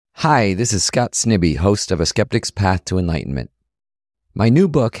Hi, this is Scott Snibbe, host of A Skeptic's Path to Enlightenment. My new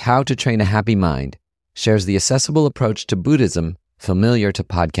book, How to Train a Happy Mind, shares the accessible approach to Buddhism familiar to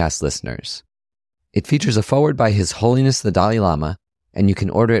podcast listeners. It features a foreword by His Holiness the Dalai Lama, and you can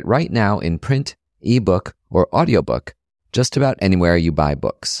order it right now in print, ebook, or audiobook, just about anywhere you buy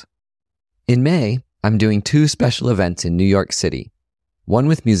books. In May, I'm doing 2 special events in New York City, one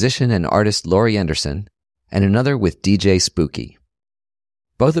with musician and artist Laurie Anderson, and another with DJ Spooky.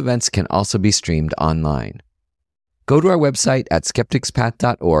 Both events can also be streamed online. Go to our website at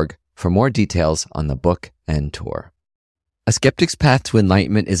skepticspath.org for more details on the book and tour. A Skeptic's Path to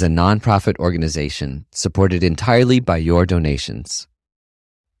Enlightenment is a nonprofit organization supported entirely by your donations.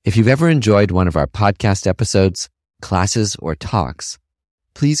 If you've ever enjoyed one of our podcast episodes, classes, or talks,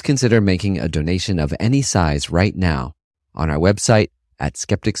 please consider making a donation of any size right now on our website at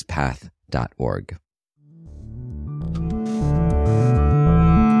skepticspath.org.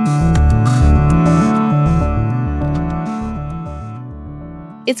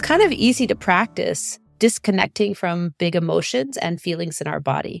 It's kind of easy to practice disconnecting from big emotions and feelings in our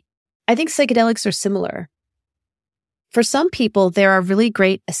body. I think psychedelics are similar. For some people, they're a really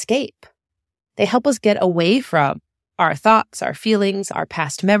great escape. They help us get away from our thoughts, our feelings, our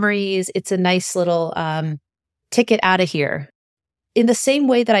past memories. It's a nice little ticket out of here. In the same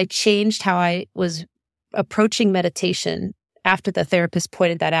way that I changed how I was approaching meditation after the therapist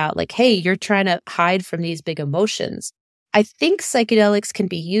pointed that out, like, hey, you're trying to hide from these big emotions. I think psychedelics can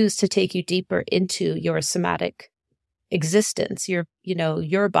be used to take you deeper into your somatic existence, your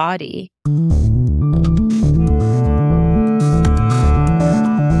body.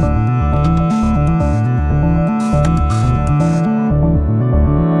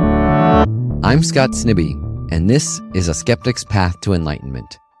 I'm Scott Snibbe, and this is A Skeptic's Path to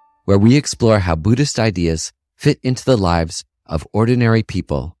Enlightenment, where we explore how Buddhist ideas fit into the lives of ordinary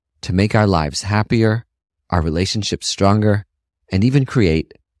people to make our lives happier, our relationships stronger, and even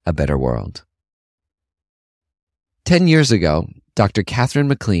create a better world. 10 years ago, Dr. Katherine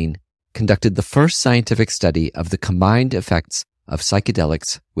MacLean conducted the first scientific study of the combined effects of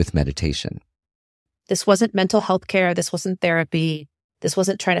psychedelics with meditation. This wasn't mental health care. This wasn't therapy. This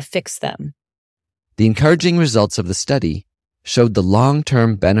wasn't trying to fix them. The encouraging results of the study showed the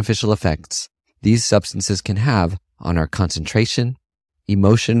long-term beneficial effects these substances can have on our concentration,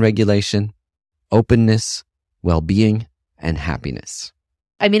 emotion regulation, openness, well-being, and happiness.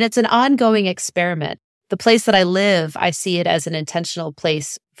 I mean, it's an ongoing experiment. The place that I live, I see it as an intentional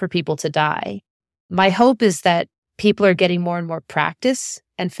place for people to die. My hope is that people are getting more and more practice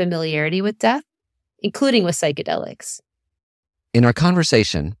and familiarity with death, including with psychedelics. In our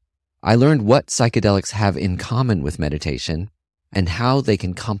conversation, I learned what psychedelics have in common with meditation and how they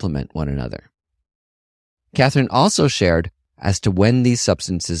can complement one another. Katherine also shared as to when these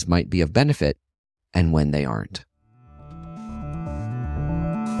substances might be of benefit and when they aren't.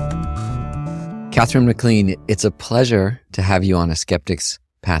 Katherine MacLean, it's a pleasure to have you on A Skeptic's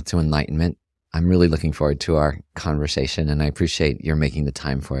Path to Enlightenment. I'm really looking forward to our conversation, and I appreciate your making the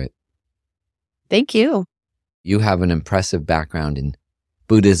time for it. Thank you. You have an impressive background in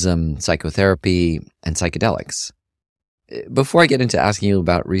Buddhism, psychotherapy, and psychedelics. Before I get into asking you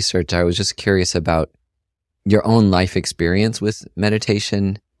about research, I was just curious about your own life experience with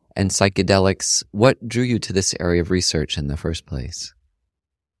meditation and psychedelics. What drew you to this area of research in the first place?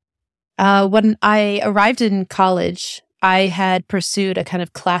 When I arrived in college, I had pursued a kind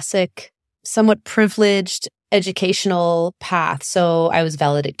of classic, somewhat privileged educational path. So I was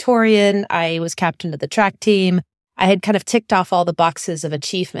valedictorian. I was captain of the track team. I had kind of ticked off all the boxes of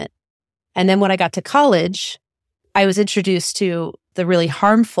achievement. And then when I got to college, I was introduced to the really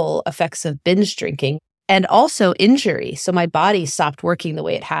harmful effects of binge drinking and also injury. So my body stopped working the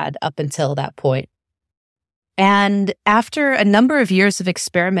way it had up until that point. And after a number of years of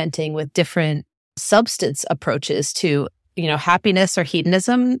experimenting with different substance approaches to, happiness or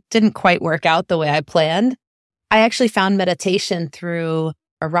hedonism didn't quite work out the way I planned. I actually found meditation through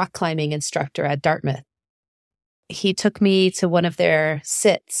a rock climbing instructor at Dartmouth. He took me to one of their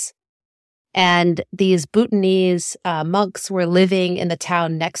sits, and these Bhutanese monks were living in the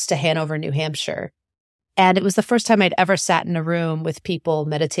town next to Hanover, New Hampshire. And it was the first time I'd ever sat in a room with people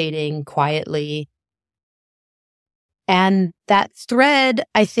meditating quietly. And that thread,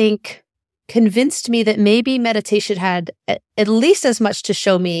 I think, convinced me that maybe meditation had at least as much to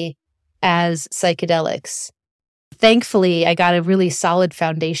show me as psychedelics. Thankfully, I got a really solid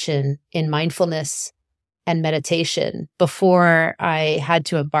foundation in mindfulness and meditation before I had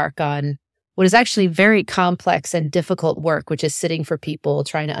to embark on what is actually very complex and difficult work, which is sitting for people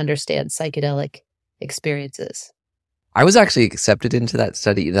trying to understand psychedelic experiences. I was actually accepted into that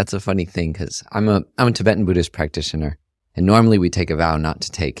study. That's a funny thing because I'm a Tibetan Buddhist practitioner, and normally we take a vow not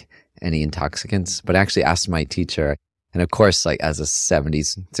to take any intoxicants. But I actually asked my teacher, and of course, like as a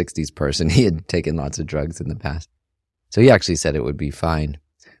 70s, 60s person, he had taken lots of drugs in the past, so he actually said it would be fine.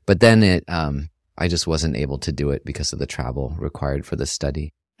 But then I just wasn't able to do it because of the travel required for the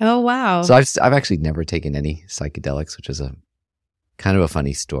study. Oh wow! So I've actually never taken any psychedelics, which is a kind of a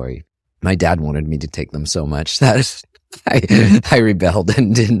funny story. My dad wanted me to take them so much that I rebelled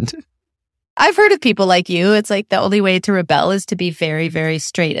and didn't. I've heard of people like you. It's like the only way to rebel is to be very, very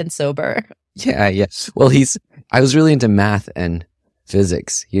straight and sober. Yeah. Well, I was really into math and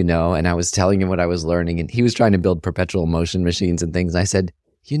physics, and I was telling him what I was learning, and he was trying to build perpetual motion machines and things. I said,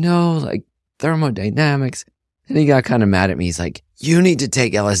 like thermodynamics. And he got kind of mad at me. He's like, you need to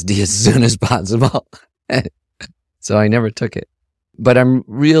take LSD as soon as possible. So I never took it. But I'm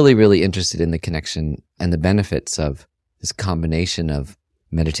really, really interested in the connection and the benefits of this combination of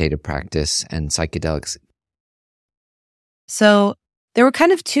meditative practice and psychedelics. So there were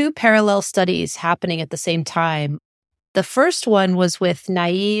kind of two parallel studies happening at the same time. The first one was with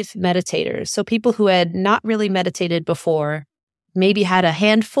naive meditators, so people who had not really meditated before, maybe had a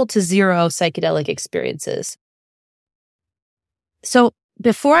handful to zero psychedelic experiences. So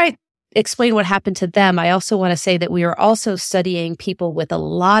before I explain what happened to them, I also want to say that we are also studying people with a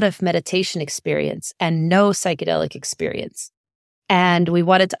lot of meditation experience and no psychedelic experience. And we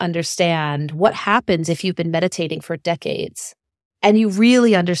wanted to understand what happens if you've been meditating for decades and you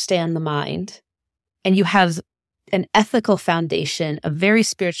really understand the mind and you have an ethical foundation, a very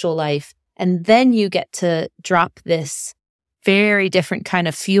spiritual life, and then you get to drop this very different kind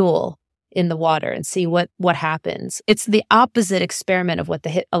of fuel in the water and see what happens. It's the opposite experiment of what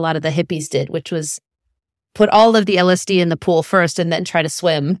a lot of the hippies did, which was put all of the LSD in the pool first and then try to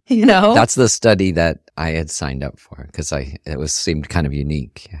swim, That's the study that I had signed up for because seemed kind of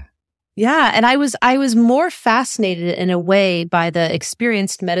unique. Yeah. Yeah. And I was more fascinated in a way by the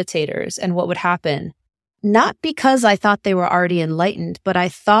experienced meditators and what would happen. Not because I thought they were already enlightened, but I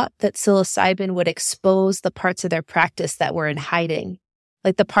thought that psilocybin would expose the parts of their practice that were in hiding.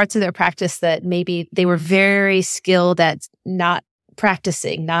 Like the parts of their practice that maybe they were very skilled at not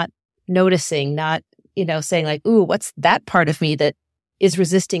practicing, not noticing, not, saying like, ooh, what's that part of me that is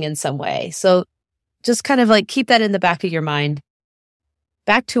resisting in some way? So just kind of like keep that in the back of your mind.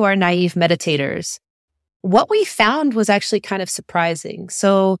 Back to our naive meditators. What we found was actually kind of surprising.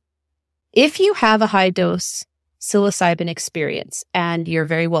 So if you have a high dose psilocybin experience and you're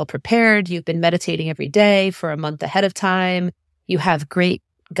very well prepared, you've been meditating every day for a month ahead of time, you have great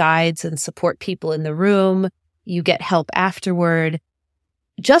guides and support people in the room, you get help afterward.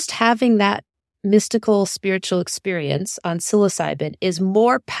 Just having that mystical spiritual experience on psilocybin is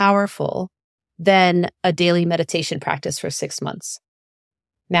more powerful than a daily meditation practice for 6 months.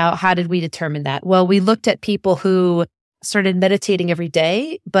 Now, how did we determine that? Well, we looked at people who started meditating every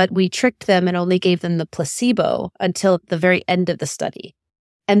day, but we tricked them and only gave them the placebo until the very end of the study.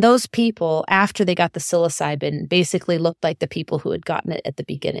 And those people, after they got the psilocybin, basically looked like the people who had gotten it at the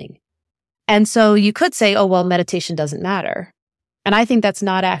beginning. And so you could say, oh, well, meditation doesn't matter. And I think that's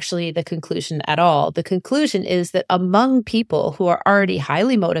not actually the conclusion at all. The conclusion is that among people who are already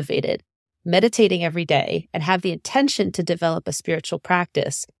highly motivated, meditating every day, and have the intention to develop a spiritual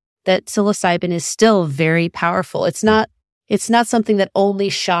practice, that psilocybin is still very powerful. It's not something that only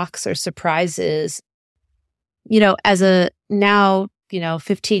shocks or surprises. As a now,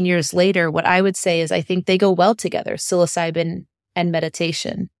 15 years later, what I would say is I think they go well together, psilocybin and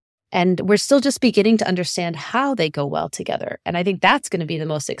meditation. And we're still just beginning to understand how they go well together. And I think that's going to be the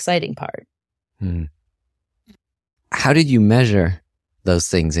most exciting part. How did you measure those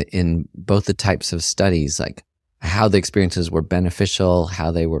things in both the types of studies, like how the experiences were beneficial,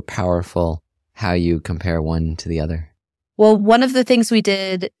 how they were powerful, how you compare one to the other? Well, one of the things we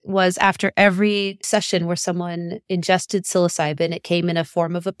did was after every session where someone ingested psilocybin, it came in a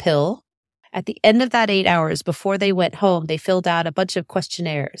form of a pill. At the end of that 8 hours before they went home, they filled out a bunch of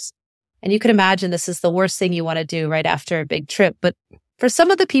questionnaires. And you can imagine this is the worst thing you want to do right after a big trip. But for some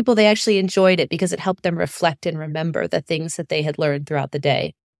of the people, they actually enjoyed it because it helped them reflect and remember the things that they had learned throughout the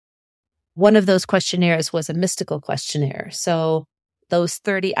day. One of those questionnaires was a mystical questionnaire. So those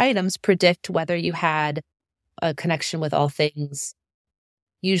 30 items predict whether you had a connection with all things,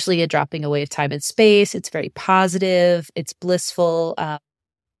 usually a dropping away of time and space. It's very positive, it's blissful,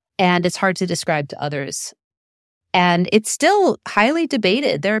 and it's hard to describe to others. And it's still highly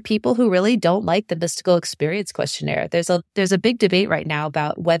debated. There are people who really don't like the mystical experience questionnaire. There's a big debate right now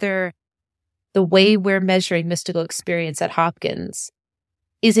about whether the way we're measuring mystical experience at Hopkins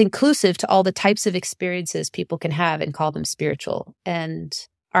is inclusive to all the types of experiences people can have and call them spiritual? And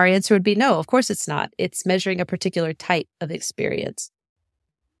our answer would be no, of course it's not. It's measuring a particular type of experience.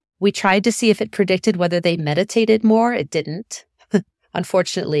 We tried to see if it predicted whether they meditated more. It didn't,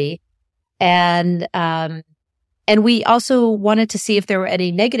 unfortunately. And we also wanted to see if there were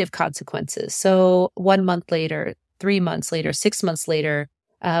any negative consequences. So 1 month later, 3 months later, 6 months later,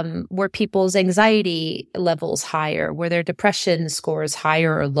 were people's anxiety levels higher? Were their depression scores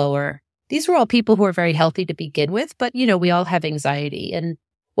higher or lower? These were all people who were very healthy to begin with, but, we all have anxiety. And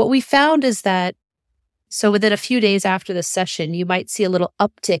what we found is that, so within a few days after the session, you might see a little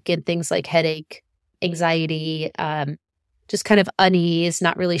uptick in things like headache, anxiety, just kind of unease,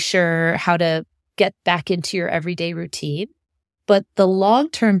 not really sure how to get back into your everyday routine. But the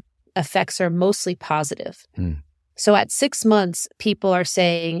long-term effects are mostly positive. So at 6 months, people are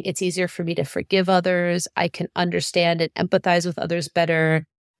saying it's easier for me to forgive others. I can understand and empathize with others better.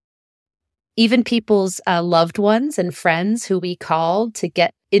 Even people's loved ones and friends who we called to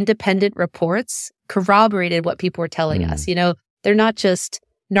get independent reports corroborated what people were telling us. They're not just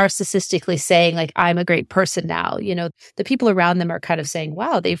narcissistically saying like, I'm a great person now. The people around them are kind of saying,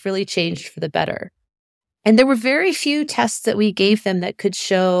 wow, they've really changed for the better. And there were very few tests that we gave them that could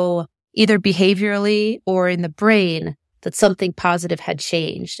show either behaviorally or in the brain that something positive had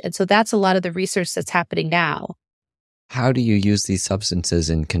changed. And so that's a lot of the research that's happening now. How do you use these substances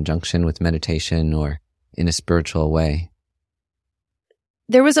in conjunction with meditation or in a spiritual way?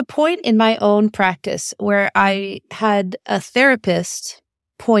 There was a point in my own practice where I had a therapist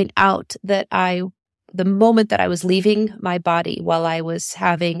point out that the moment that I was leaving my body while I was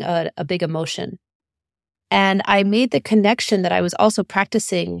having a big emotion, and I made the connection that I was also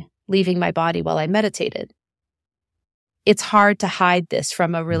practicing leaving my body while I meditated. It's hard to hide this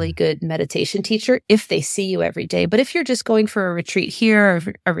from a really good meditation teacher if they see you every day. But if you're just going for a retreat here or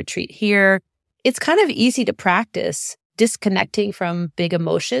a retreat here, it's kind of easy to practice disconnecting from big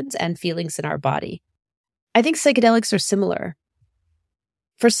emotions and feelings in our body. I think psychedelics are similar.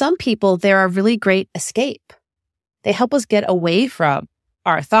 For some people, they're a really great escape. They help us get away from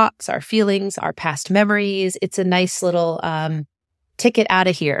our thoughts, our feelings, our past memories. It's a nice little ticket out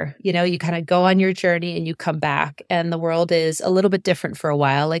of here. You kind of go on your journey and you come back, and the world is a little bit different for a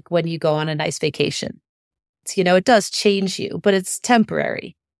while, like when you go on a nice vacation. It does change you, but it's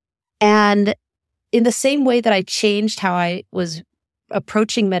temporary. And in the same way that I changed how I was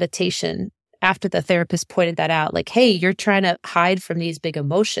approaching meditation after the therapist pointed that out, like, hey, you're trying to hide from these big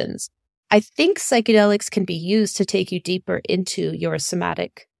emotions. I think psychedelics can be used to take you deeper into your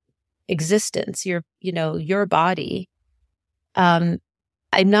somatic existence, your body. I'm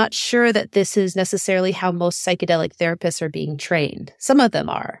not sure that this is necessarily how most psychedelic therapists are being trained. Some of them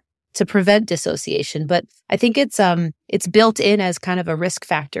are to prevent dissociation, but I think it's built in as kind of a risk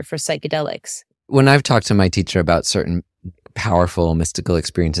factor for psychedelics. When I've talked to my teacher about certain powerful mystical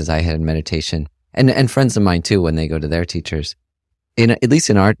experiences I had in meditation, and friends of mine too, when they go to their teachers, at least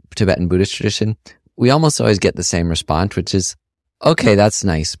in our Tibetan Buddhist tradition, we almost always get the same response, which is, okay, that's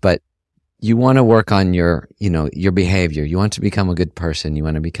nice, but you want to work on your behavior. You want to become a good person. You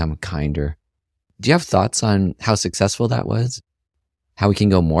want to become kinder. Do you have thoughts on how successful that was? How we can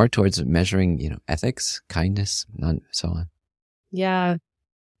go more towards measuring, ethics, kindness, so on? Yeah,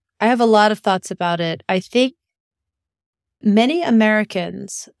 I have a lot of thoughts about it. I think many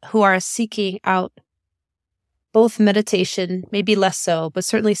Americans who are seeking out both meditation, maybe less so, but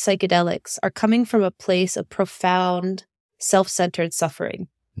certainly psychedelics, are coming from a place of profound self-centered suffering.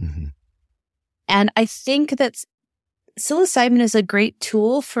 Mm-hmm. And I think that psilocybin is a great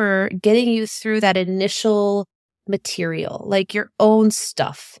tool for getting you through that initial material, like your own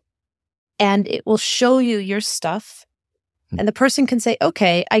stuff. And it will show you your stuff. And the person can say,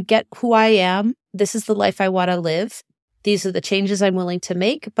 okay, I get who I am. This is the life I want to live. These are the changes I'm willing to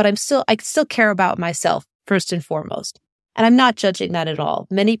make, but I still care about myself first and foremost. And I'm not judging that at all.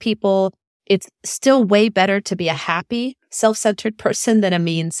 Many people, it's still way better to be a happy, self-centered person than a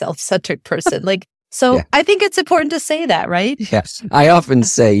mean, self-centered person. Yeah. I think it's important to say that, right? Yes. I often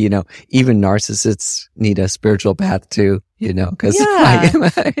say, even narcissists need a spiritual path too, because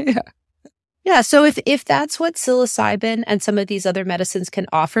Yeah. So if that's what psilocybin and some of these other medicines can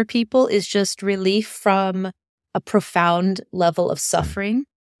offer people, is just relief from a profound level of suffering,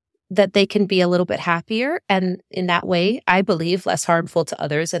 that they can be a little bit happier. And in that way, I believe, less harmful to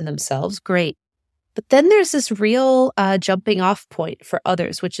others and themselves. Great. But then there's this real jumping off point for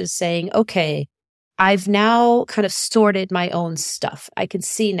others, which is saying, okay, I've now kind of sorted my own stuff. I can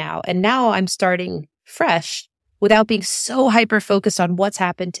see now. And now I'm starting fresh without being so hyper-focused on what's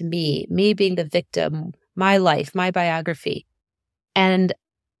happened to me being the victim, my life, my biography. And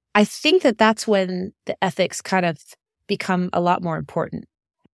I think that that's when the ethics kind of become a lot more important.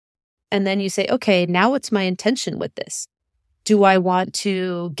 And then you say, okay, now what's my intention with this? Do I want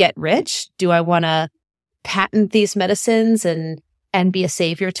to get rich? Do I want to patent these medicines and be a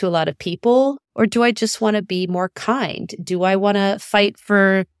savior to a lot of people? Or do I just want to be more kind? Do I want to fight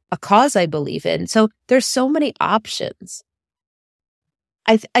for a cause I believe in? So there's so many options.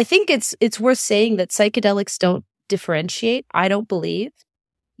 I think it's worth saying that psychedelics don't differentiate. I don't believe.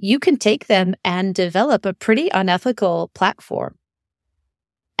 You can take them and develop a pretty unethical platform.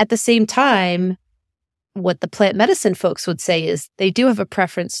 At the same time, what the plant medicine folks would say is they do have a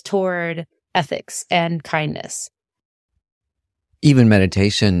preference toward ethics and kindness. Even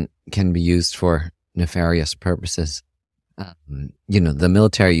meditation can be used for nefarious purposes. The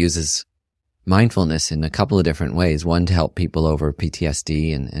military uses mindfulness in a couple of different ways. One, to help people over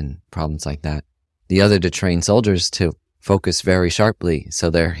PTSD and problems like that. The other, to train soldiers to focus very sharply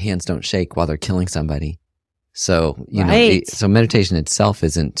so their hands don't shake while they're killing somebody. So, so meditation itself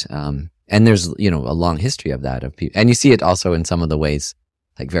isn't, and there's, a long history of that, of people. And you see it also in some of the ways,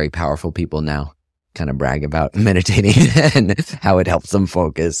 like very powerful people now kind of brag about meditating and how it helps them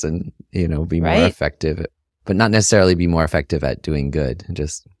focus and, be more effective, but not necessarily be more effective at doing good,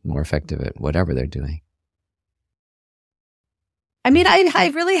 just more effective at whatever they're doing. I mean,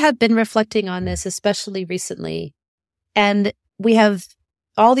 I really have been reflecting on this, especially recently. And we have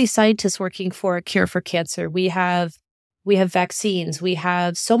all these scientists working for a cure for cancer. We have vaccines. We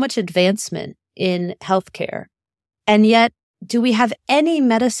have so much advancement in healthcare. And yet, do we have any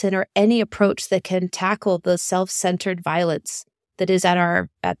medicine or any approach that can tackle the self-centered violence that is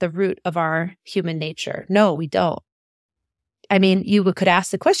at the root of our human nature? No, we don't. I mean, you could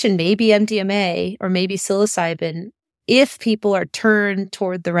ask the question, maybe MDMA or maybe psilocybin, if people are turned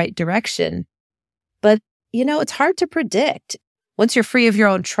toward the right direction. But, it's hard to predict. Once you're free of your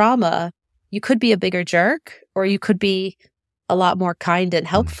own trauma, you could be a bigger jerk, or you could be a lot more kind and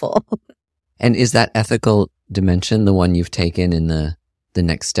helpful. And is that ethical dimension the one you've taken in the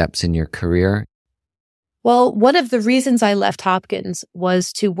next steps in your career? Well, one of the reasons I left Hopkins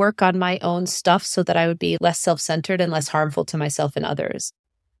was to work on my own stuff so that I would be less self-centered and less harmful to myself and others.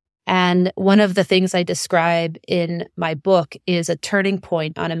 And one of the things I describe in my book is a turning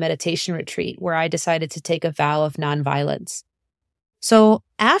point on a meditation retreat where I decided to take a vow of nonviolence. So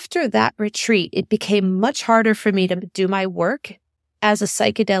after that retreat, it became much harder for me to do my work as a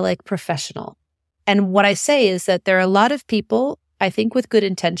psychedelic professional. And what I say is that there are a lot of people, I think with good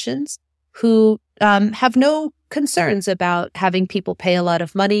intentions, who have no concerns about having people pay a lot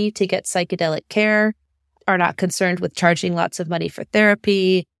of money to get psychedelic care, are not concerned with charging lots of money for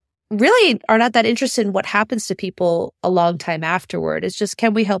therapy, really are not that interested in what happens to people a long time afterward. It's just,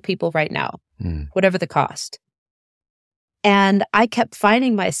 can we help people right now, whatever the cost? And I kept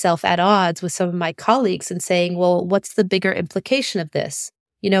finding myself at odds with some of my colleagues and saying, well, what's the bigger implication of this?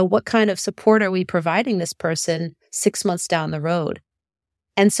 What kind of support are we providing this person 6 months down the road?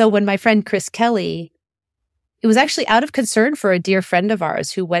 And so when my friend Chris Kelly, it was actually out of concern for a dear friend of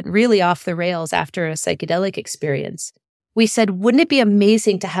ours who went really off the rails after a psychedelic experience. We said, wouldn't it be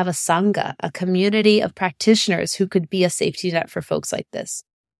amazing to have a sangha, a community of practitioners who could be a safety net for folks like this?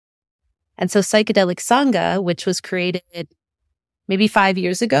 And so Psychedelic Sangha, which was created maybe 4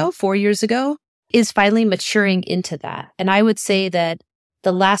 years ago, is finally maturing into that. And I would say that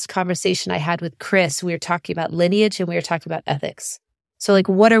the last conversation I had with Chris, we were talking about lineage and we were talking about ethics. So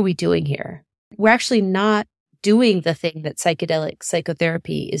what are we doing here? We're actually not doing the thing that psychedelic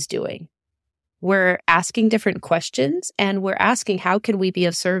psychotherapy is doing. We're asking different questions and we're asking, how can we be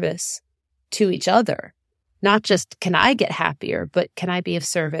of service to each other? Not just, can I get happier, but can I be of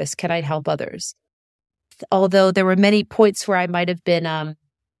service? Can I help others? Although there were many points where I might have been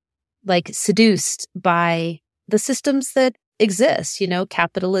seduced by the systems that exist,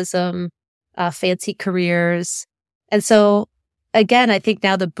 capitalism, fancy careers. And so again, I think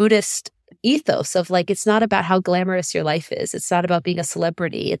now the Buddhist ethos of it's not about how glamorous your life is. It's not about being a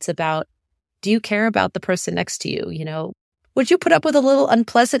celebrity. It's about, do you care about the person next to you? Would you put up with a little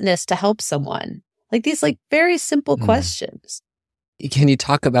unpleasantness to help someone? These very simple questions. Can you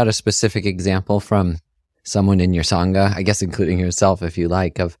talk about a specific example from someone in your Sangha, I guess including yourself if you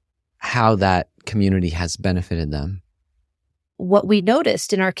like, of how that community has benefited them? What we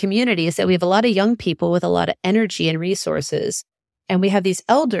noticed in our community is that we have a lot of young people with a lot of energy and resources. And we have these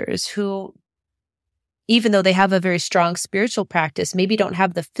elders who, even though they have a very strong spiritual practice, maybe don't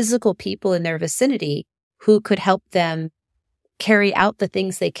have the physical people in their vicinity who could help them carry out the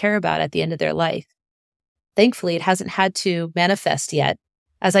things they care about at the end of their life. Thankfully, it hasn't had to manifest yet.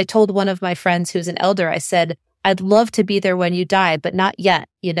 As I told one of my friends who's an elder, I said, I'd love to be there when you die, but not yet,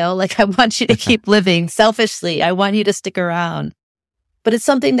 like I want you to keep living selfishly. I want you to stick around. But it's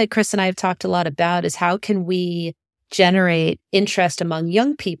something that Chris and I have talked a lot about is how can we generate interest among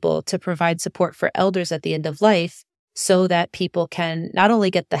young people to provide support for elders at the end of life so that people can not only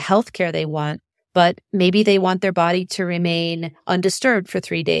get the health care they want, but maybe they want their body to remain undisturbed for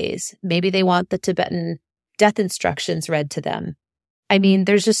 3 days. Maybe they want the Tibetan death instructions read to them. I mean,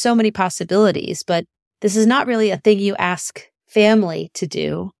 there's just so many possibilities, but this is not really a thing you ask family to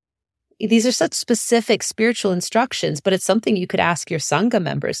do. These are such specific spiritual instructions, but it's something you could ask your Sangha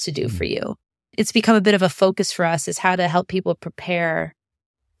members to do for you. It's become a bit of a focus for us is how to help people prepare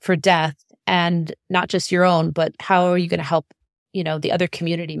for death and not just your own, but how are you going to help, the other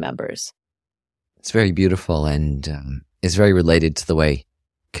community members? It's very beautiful and is very related to the way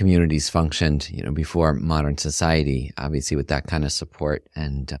communities functioned, before modern society, obviously with that kind of support.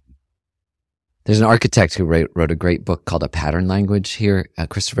 And there's an architect who wrote a great book called A Pattern Language here,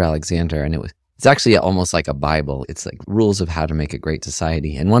 Christopher Alexander, and it's actually almost like a Bible. It's like rules of how to make a great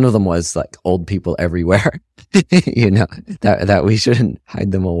society. And one of them was like old people everywhere, that we shouldn't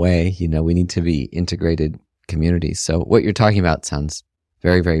hide them away. We need to be integrated communities. So what you're talking about sounds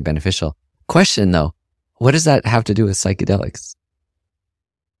very, very beneficial. Question though, what does that have to do with psychedelics?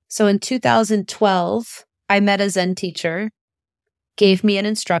 So in 2012, I met a Zen teacher, gave me an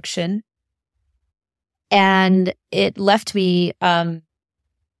instruction, and it left me,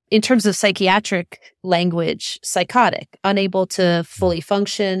 in terms of psychiatric language, psychotic, unable to fully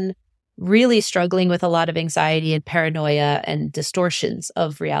function, really struggling with a lot of anxiety and paranoia and distortions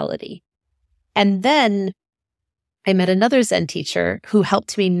of reality. And then I met another Zen teacher who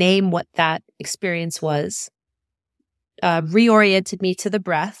helped me name what that experience was, reoriented me to the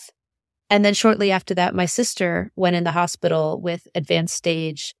breath. And then shortly after that, my sister went in the hospital with advanced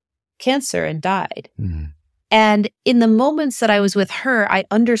stage cancer and died. Mm-hmm. And in the moments that I was with her, I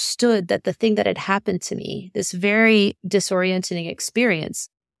understood that the thing that had happened to me, this very disorienting experience,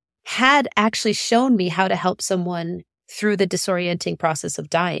 had actually shown me how to help someone through the disorienting process of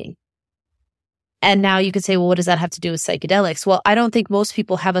dying. And now you could say, well, what does that have to do with psychedelics? Well, I don't think most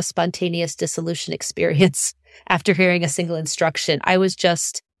people have a spontaneous dissolution experience after hearing a single instruction. I was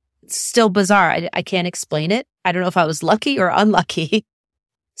just still bizarre. I can't explain it. I don't know if I was lucky or unlucky.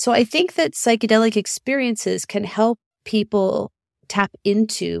 So I think that psychedelic experiences can help people tap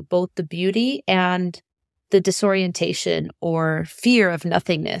into both the beauty and the disorientation or fear of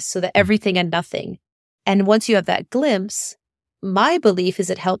nothingness, so that everything and nothing. And once you have that glimpse, my belief is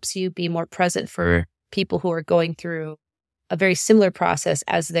it helps you be more present for people who are going through a very similar process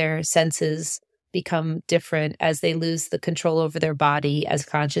as their senses become different, as they lose the control over their body, as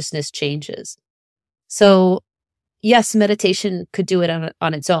consciousness changes. So yes, meditation could do it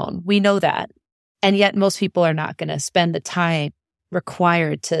on its own. We know that. And yet most people are not going to spend the time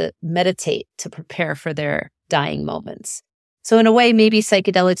required to meditate to prepare for their dying moments. So in a way, maybe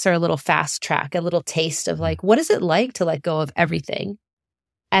psychedelics are a little fast track, a little taste of like, what is it like to let go of everything?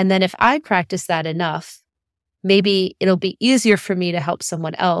 And then if I practice that enough, maybe it'll be easier for me to help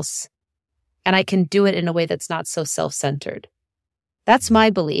someone else. And I can do it in a way that's not so self-centered. That's my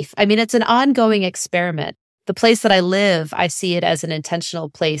belief. I mean, it's an ongoing experiment. The place that I live, I see it as an intentional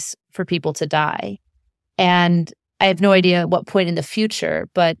place for people to die. And I have no idea at what point in the future,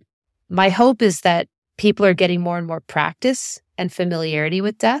 but my hope is that people are getting more and more practice and familiarity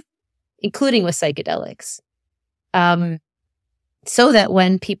with death, including with psychedelics. So that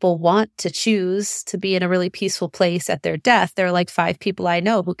when people want to choose to be in a really peaceful place at their death, there are like 5 people I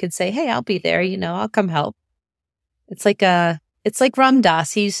know who can say, hey, I'll be there, I'll come help. It's like Ram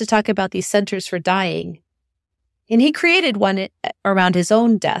Dass. He used to talk about these centers for dying. And he created one around his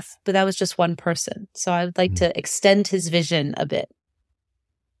own death, but that was just one person. So I would like to extend his vision a bit.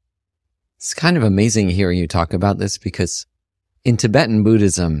 It's kind of amazing hearing you talk about this because in Tibetan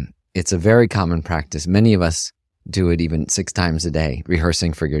Buddhism, it's a very common practice. Many of us do it even 6 times a day,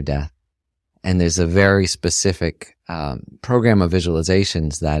 rehearsing for your death. And there's a very specific program of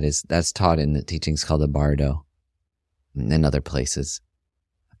visualizations that's taught in the teachings called the Bardo and other places.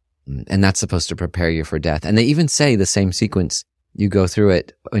 And that's supposed to prepare you for death. And they even say the same sequence, you go through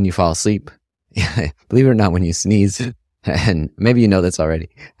it when you fall asleep. Believe it or not, when you sneeze, and maybe you know this already,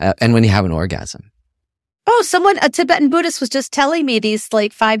 and when you have an orgasm. Oh, a Tibetan Buddhist was just telling me these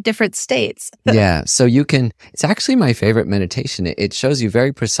like 5 different states. Yeah. So it's actually my favorite meditation. It shows you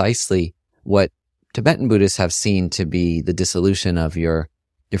very precisely what Tibetan Buddhists have seen to be the dissolution of your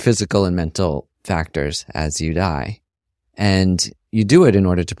physical and mental factors as you die. And you do it in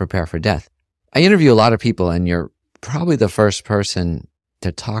order to prepare for death. I interview a lot of people, and you're probably the first person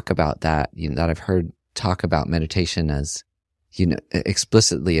to talk about that, that I've heard talk about meditation as,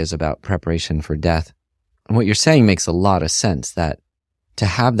 explicitly as about preparation for death. And what you're saying makes a lot of sense, that to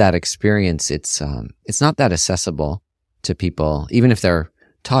have that experience, it's not that accessible to people. Even if they're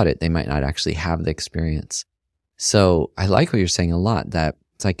taught it, they might not actually have the experience. So I like what you're saying a lot, that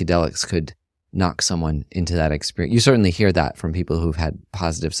psychedelics could knock someone into that experience. You certainly hear that from people who've had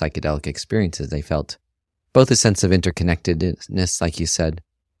positive psychedelic experiences. They felt both a sense of interconnectedness, like you said,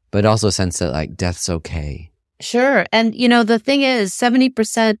 but also a sense that like death's okay. Sure. And, the thing is,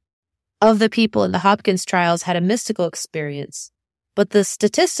 70% of the people in the Hopkins trials had a mystical experience. But the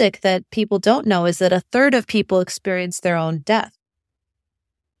statistic that people don't know is that a third of people experience their own death.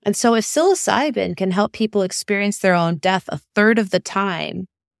 And so if psilocybin can help people experience their own death a third of the time,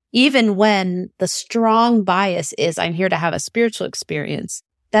 even when the strong bias is, I'm here to have a spiritual experience,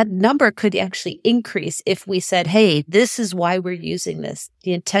 that number could actually increase if we said, hey, this is why we're using this.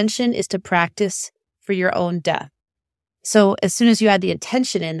 The intention is to practice for your own death. So as soon as you add the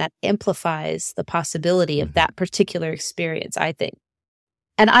intention in, that amplifies the possibility of that particular experience, I think.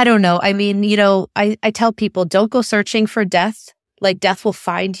 And I don't know. I mean, I tell people, don't go searching for death. Like, death will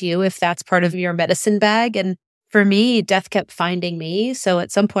find you if that's part of your medicine bag. And for me, death kept finding me. So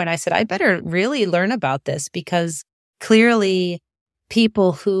at some point I said, I better really learn about this, because clearly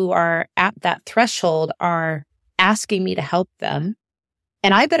people who are at that threshold are asking me to help them.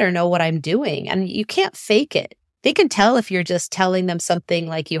 And I better know what I'm doing. And you can't fake it. They can tell if you're just telling them something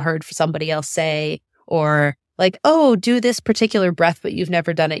like you heard somebody else say, or like, oh, do this particular breath, but you've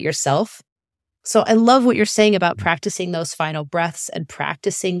never done it yourself. So I love what you're saying about practicing those final breaths and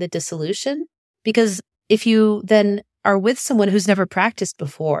practicing the dissolution, because if you then are with someone who's never practiced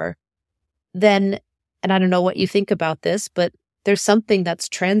before, then, and I don't know what you think about this, but there's something that's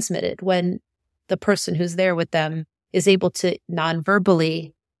transmitted when the person who's there with them is able to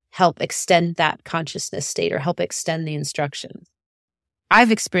non-verbally help extend that consciousness state or help extend the instructions.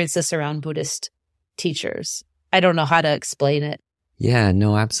 I've experienced this around Buddhist teachers. I don't know how to explain it. Yeah,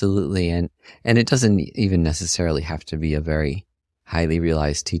 no, absolutely. And it doesn't even necessarily have to be a very highly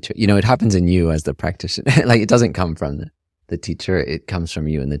realized teacher. It happens in you as the practitioner. Like, it doesn't come from the teacher. It comes from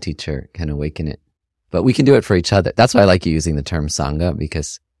you, and the teacher can awaken it. But we can do it for each other. That's why I like you using the term Sangha,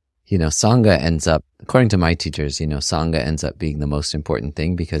 because, Sangha ends up, according to my teachers, Sangha ends up being the most important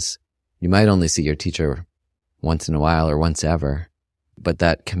thing, because you might only see your teacher once in a while or once ever. But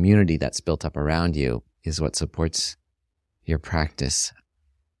that community that's built up around you is what supports your practice.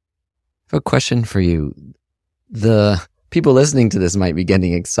 I have a question for you. The people listening to this might be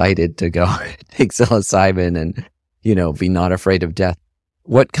getting excited to go take psilocybin and, be not afraid of death.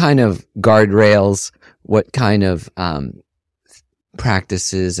 What kind of guardrails, what kind of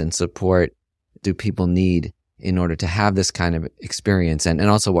practices and support do people need in order to have this kind of experience? And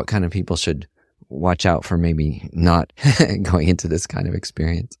also, what kind of people should watch out for maybe not going into this kind of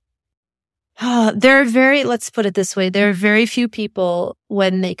experience? Let's put it this way. There are very few people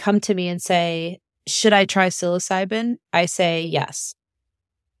when they come to me and say, should I try psilocybin? I say yes.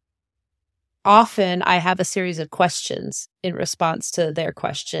 Often I have a series of questions in response to their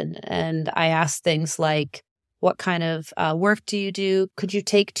question. And I ask things like, what kind of work do you do? Could you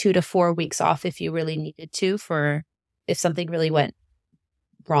take 2 to 4 weeks off if you really needed to, for if something really went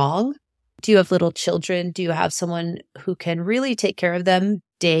wrong? Do you have little children? Do you have someone who can really take care of them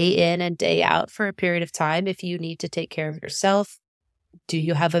day in and day out for a period of time if you need to take care of yourself? Do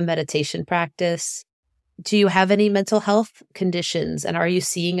you have a meditation practice? Do you have any mental health conditions? And are you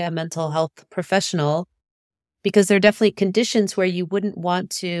seeing a mental health professional? Because there are definitely conditions where you wouldn't want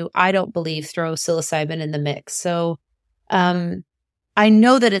to, I don't believe, throw psilocybin in the mix. So I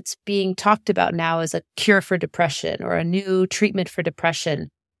know that it's being talked about now as a cure for depression or a new treatment for depression.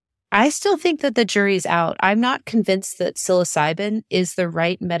 I still think that the jury's out. I'm not convinced that psilocybin is the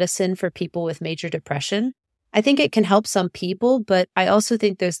right medicine for people with major depression. I think it can help some people, but I also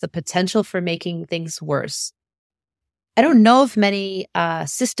think there's the potential for making things worse. I don't know of many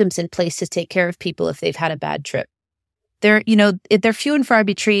systems in place to take care of people if they've had a bad trip. They're few and far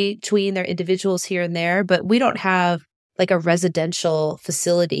between. There are individuals here and there, but we don't have like a residential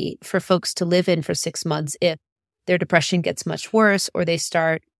facility for folks to live in for 6 months if their depression gets much worse or they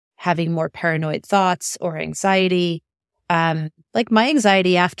start having more paranoid thoughts or anxiety. Like my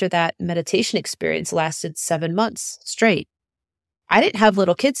anxiety after that meditation experience lasted 7 months straight. I didn't have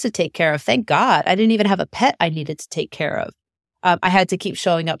little kids to take care of. Thank God. I didn't even have a pet I needed to take care of. I had to keep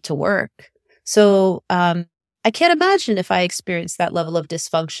showing up to work. So I can't imagine if I experienced that level of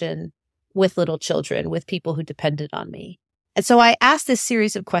dysfunction with little children, with people who depended on me. And so I asked this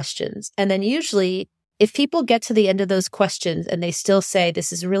series of questions. And then usually if people get to the end of those questions and they still say,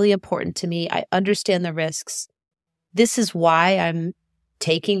 this is really important to me, I understand the risks, this is why I'm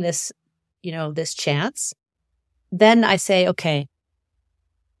taking this, this chance, then I say, okay,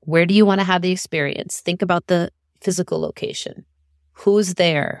 where do you want to have the experience? Think about the physical location. Who's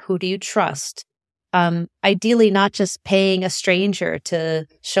there? Who do you trust? Ideally, not just paying a stranger to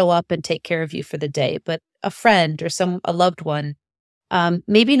show up and take care of you for the day, but a friend or a loved one.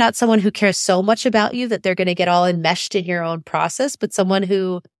 Maybe not someone who cares so much about you that they're going to get all enmeshed in your own process, but someone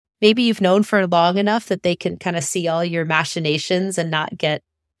who maybe you've known for long enough that they can kind of see all your machinations and not get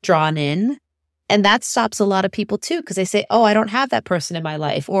drawn in. And that stops a lot of people too, because they say, oh, I don't have that person in my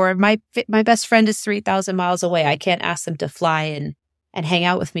life, or my best friend is 3,000 miles away. I can't ask them to fly in and hang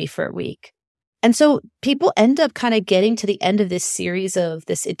out with me for a week. And so people end up kind of getting to the end of this series of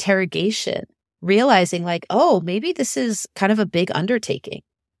this interrogation, realizing like, oh, maybe this is kind of a big undertaking.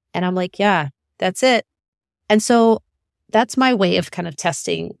 And I'm like, yeah, that's it. And so that's my way of kind of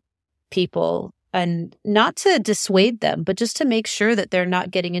testing people, and not to dissuade them, but just to make sure that they're not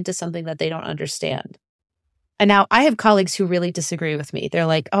getting into something that they don't understand. And now I have colleagues who really disagree with me. They're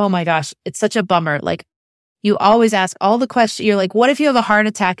like, oh my gosh, it's such a bummer. Like, you always ask all the questions. You're like, what if you have a heart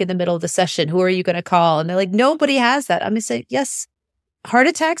attack in the middle of the session? Who are you going to call? And they're like, nobody has that. I'm going to say, yes, heart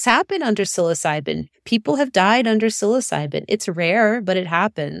attacks happen under psilocybin. People have died under psilocybin. It's rare, but it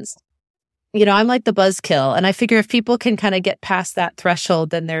happens. I'm like the buzzkill. And I figure if people can kind of get past that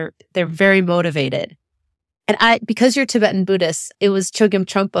threshold, then they're very motivated. And because you're Tibetan Buddhist, it was Chogyam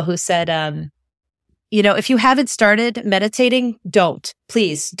Trungpa who said, if you haven't started meditating,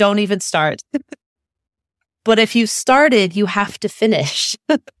 please don't even start. But if you started, you have to finish.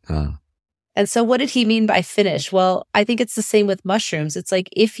 And so what did he mean by finish? Well, I think it's the same with mushrooms. It's like,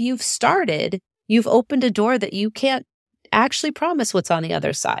 if you've started, you've opened a door that you can't actually promise what's on the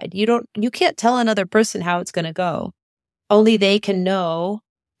other side. You can't tell another person how it's going to go. Only they can know.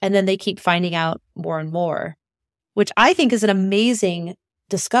 And then they keep finding out more and more, which I think is an amazing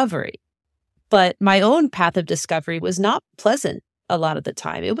discovery. But my own path of discovery was not pleasant a lot of the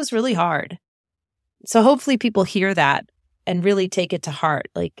time. It was really hard. So hopefully people hear that and really take it to heart.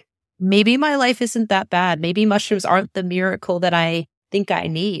 Like, maybe my life isn't that bad. Maybe mushrooms aren't the miracle that I think I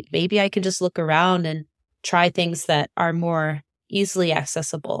need. Maybe I can just look around and try things that are more easily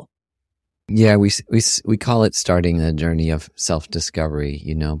accessible. Yeah, we call it starting the journey of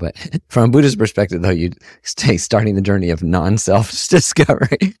self-discovery, but from a Buddhist perspective, though, you'd say starting the journey of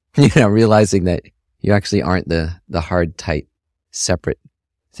non-self-discovery, realizing that you actually aren't the hard, tight, separate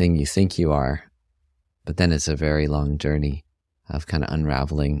thing you think you are. But then it's a very long journey of kind of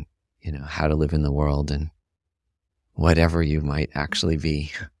unraveling, how to live in the world and whatever you might actually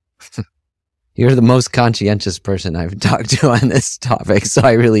be. You're the most conscientious person I've talked to on this topic, so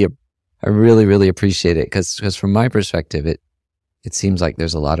I really, really appreciate it, because from my perspective, it seems like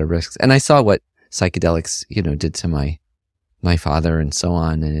there's a lot of risks. And I saw what psychedelics, did to my father and so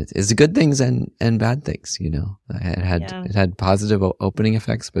on, and it's good things and bad things. It had positive opening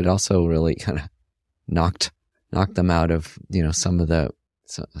effects, but also really kind of knocked them out of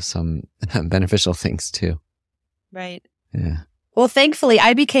some beneficial things too. Right. Yeah. Well, thankfully,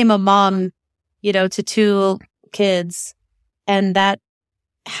 I became a mom, to 2 kids, and that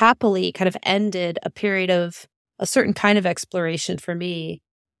happily kind of ended a period of a certain kind of exploration for me.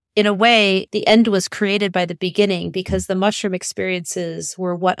 In a way, the end was created by the beginning, because the mushroom experiences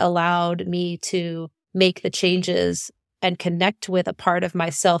were what allowed me to make the changes and connect with a part of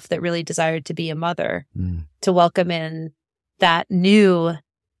myself that really desired to be a mother, to welcome in that new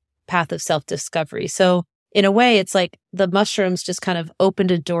path of self-discovery. So in a way, it's like the mushrooms just kind of opened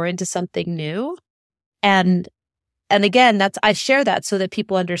a door into something new. And again, I share that so that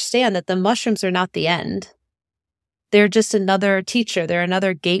people understand that the mushrooms are not the end. They're just another teacher. They're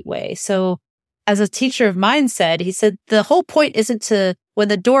another gateway. So as a teacher of mine said, he said, the whole point isn't when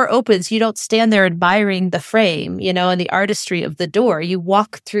the door opens, you don't stand there admiring the frame, and the artistry of the door. You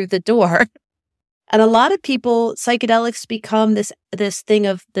walk through the door. And a lot of people, psychedelics become this thing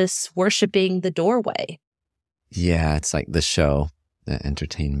of this worshiping the doorway. Yeah, it's like the show, the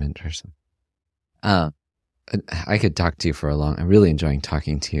entertainment or something. I could talk to you for I'm really enjoying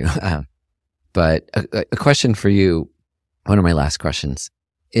talking to you. But a question for you, one of my last questions,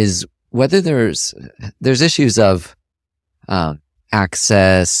 is whether there's issues of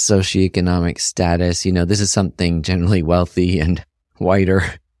access, socioeconomic status. This is something generally wealthy and whiter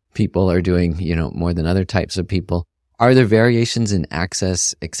people are doing, more than other types of people. Are there variations in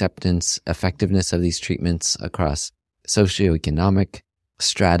access, acceptance, effectiveness of these treatments across socioeconomic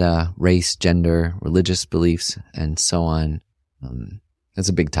strata, race, gender, religious beliefs, and so on? That's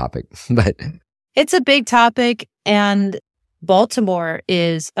a big topic, but It's a big topic, and Baltimore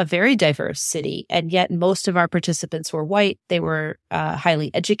is a very diverse city, and yet most of our participants were white. They were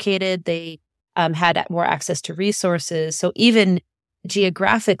highly educated. They had more access to resources. So even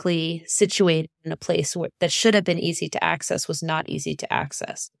geographically situated in a place that should have been easy to access was not easy to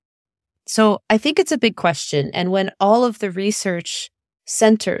access. So I think it's a big question. And when all of the research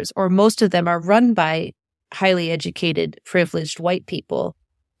centers, or most of them, are run by highly educated, privileged white people,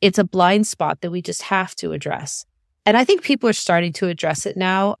 it's a blind spot that we just have to address. And I think people are starting to address it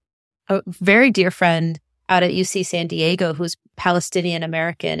now. A very dear friend out at UC San Diego, who's Palestinian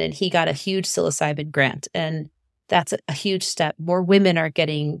American, and he got a huge psilocybin grant. And that's a huge step. More women are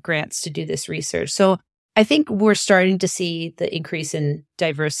getting grants to do this research. So I think we're starting to see the increase in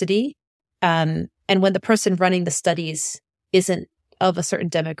diversity. And when the person running the studies isn't of a certain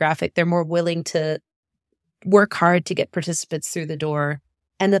demographic, they're more willing to work hard to get participants through the door.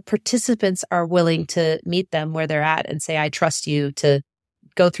 And the participants are willing to meet them where they're at and say, I trust you to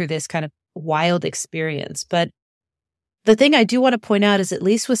go through this kind of wild experience. But the thing I do want to point out is, at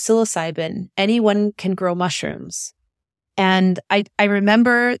least with psilocybin, anyone can grow mushrooms. And I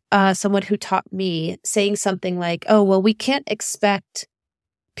remember someone who taught me saying something like, oh, well, we can't expect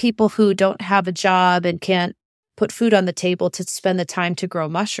people who don't have a job and can't put food on the table to spend the time to grow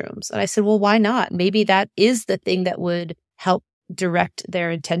mushrooms. And I said, well, why not? Maybe that is the thing that would help direct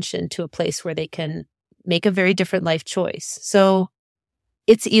their intention to a place where they can make a very different life choice. So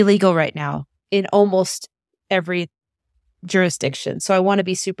it's illegal right now in almost every jurisdiction. So I want to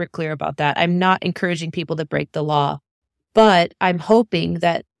be super clear about that. I'm not encouraging people to break the law, but I'm hoping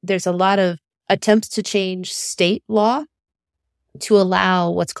that there's a lot of attempts to change state law to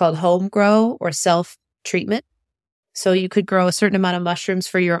allow what's called home grow or self-treatment. So you could grow a certain amount of mushrooms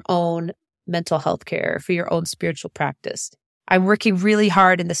for your own mental health care, for your own spiritual practice. I'm working really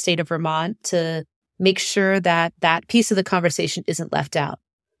hard in the state of Vermont to make sure that that piece of the conversation isn't left out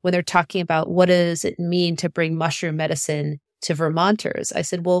when they're talking about what does it mean to bring mushroom medicine to Vermonters. I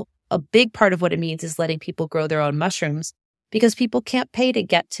said, well, a big part of what it means is letting people grow their own mushrooms, because people can't pay to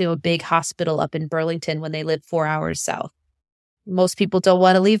get to a big hospital up in Burlington when they live 4 hours south. Most people don't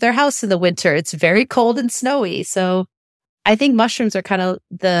want to leave their house in the winter. It's very cold and snowy. So I think mushrooms are kind of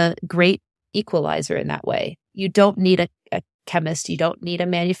the great equalizer in that way. You don't need a chemist. You don't need a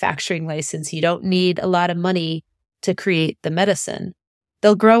manufacturing license. You don't need a lot of money to create the medicine.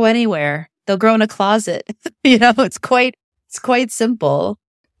 They'll grow anywhere. They'll grow in a closet. It's quite simple.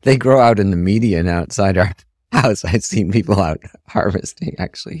 They grow out in the median outside our house. I've seen people out harvesting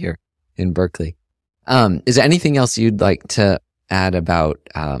actually here in Berkeley. Is there anything else you'd like to add about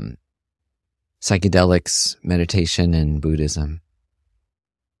psychedelics, meditation, and Buddhism?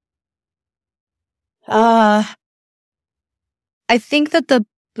 I think that the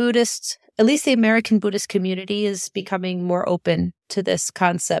Buddhist, at least the American Buddhist community, is becoming more open to this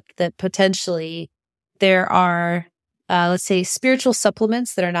concept that potentially there are, let's say, spiritual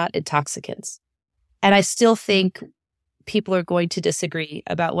supplements that are not intoxicants. And I still think people are going to disagree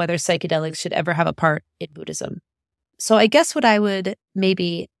about whether psychedelics should ever have a part in Buddhism. So I guess what I would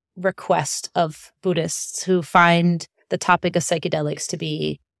maybe request of Buddhists who find the topic of psychedelics to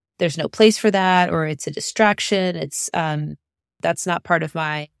be, there's no place for that, or it's a distraction, that's not part of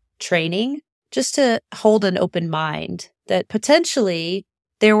my training, just to hold an open mind that potentially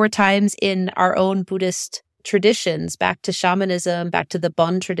there were times in our own Buddhist traditions, back to shamanism, back to the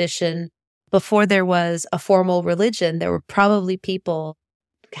Bon tradition, before there was a formal religion, there were probably people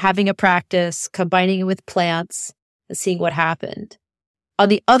having a practice, combining it with plants, and seeing what happened. On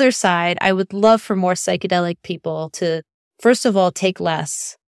the other side, I would love for more psychedelic people to, first of all, take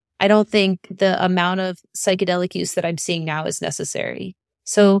less. I don't think the amount of psychedelic use that I'm seeing now is necessary.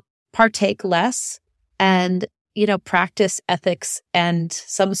 So partake less and, practice ethics and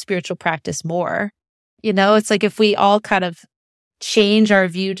some spiritual practice more. It's like if we all kind of change our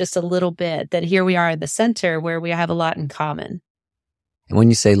view just a little bit, then here we are in the center where we have a lot in common. And when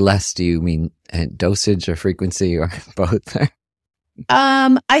you say less, do you mean dosage or frequency or both?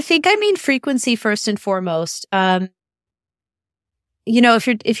 I think I mean frequency first and foremost.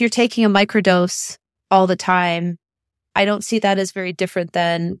 If you're taking a microdose all the time, I don't see that as very different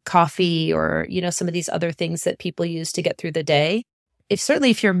than coffee or, some of these other things that people use to get through the day. If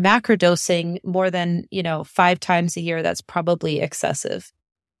you're macrodosing more than, 5 times a year, that's probably excessive.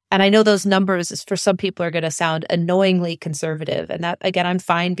 And I know those numbers for some people are going to sound annoyingly conservative. And that, again, I'm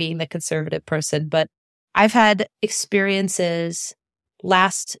fine being the conservative person, but I've had experiences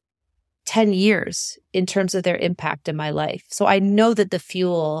last 10 years in terms of their impact in my life. So I know that the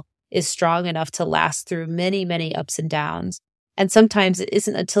fuel is strong enough to last through many, many ups and downs. And sometimes it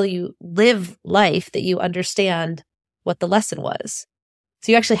isn't until you live life that you understand what the lesson was.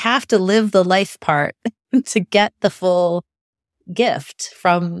 So you actually have to live the life part to get the full gift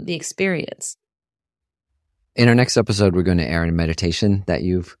from the experience. In our next episode, we're going to air a meditation that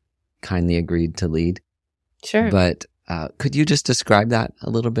you've kindly agreed to lead. Sure. But could you just describe that a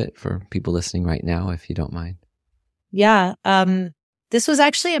little bit for people listening right now, if you don't mind? Yeah. This was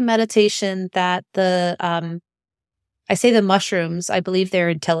actually a meditation that I say the mushrooms, I believe they're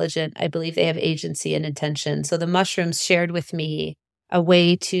intelligent. I believe they have agency and intention. So the mushrooms shared with me a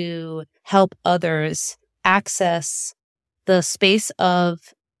way to help others access the space of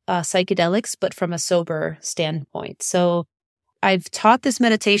psychedelics, but from a sober standpoint. So I've taught this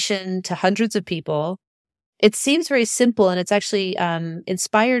meditation to hundreds of people. It seems very simple, and it's actually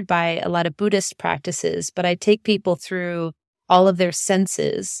inspired by a lot of Buddhist practices, but I take people through all of their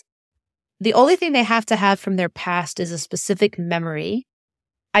senses. The only thing they have to have from their past is a specific memory,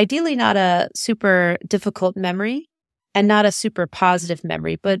 ideally not a super difficult memory and not a super positive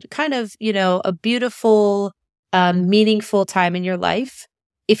memory, but kind of, a beautiful, meaningful time in your life.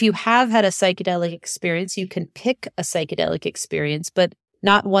 If you have had a psychedelic experience, you can pick a psychedelic experience, but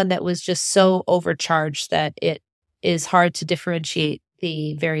not one that was just so overcharged that it is hard to differentiate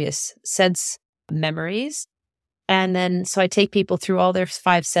the various sense memories. And then, so I take people through all their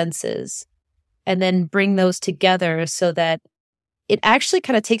 5 senses and then bring those together so that it actually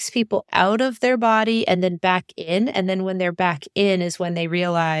kind of takes people out of their body and then back in. And then when they're back in is when they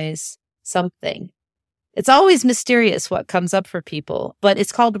realize something. It's always mysterious what comes up for people, but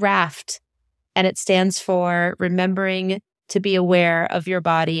it's called RAFT, and it stands for remembering to be aware of your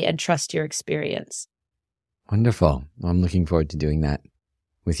body and trust your experience. Wonderful. Well, I'm looking forward to doing that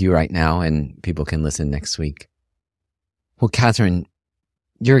with you right now, and people can listen next week. Well, Katherine,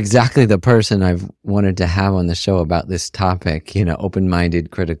 you're exactly the person I've wanted to have on the show about this topic,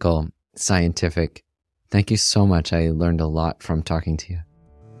 open-minded, critical, scientific. Thank you so much. I learned a lot from talking to you.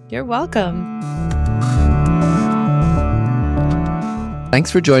 You're welcome. Thanks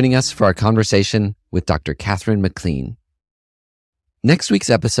for joining us for our conversation with Dr. Katherine MacLean. Next week's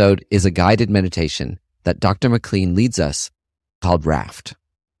episode is a guided meditation that Dr. MacLean leads us called RAFT,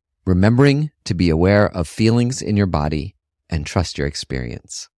 remembering to be aware of feelings in your body and trust your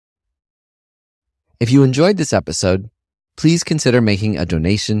experience. If you enjoyed this episode, please consider making a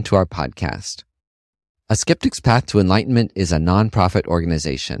donation to our podcast. A Skeptic's Path to Enlightenment is a nonprofit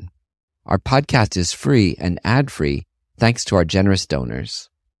organization. Our podcast is free and ad-free thanks to our generous donors.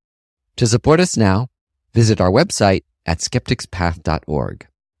 To support us now, visit our website at skepticspath.org.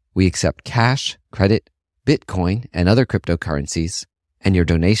 We accept cash, credit, Bitcoin, and other cryptocurrencies, and your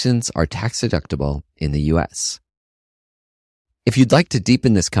donations are tax-deductible in the U.S. If you'd like to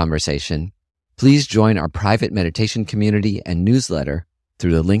deepen this conversation, please join our private meditation community and newsletter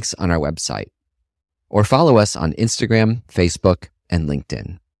through the links on our website, or follow us on Instagram, Facebook, and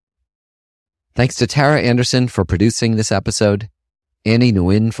LinkedIn. Thanks to Tara Anderson for producing this episode, Annie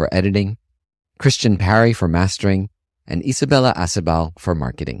Nguyen for editing, Christian Parry for mastering, and Isabella Acebal for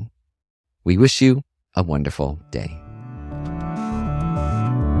marketing. We wish you a wonderful day.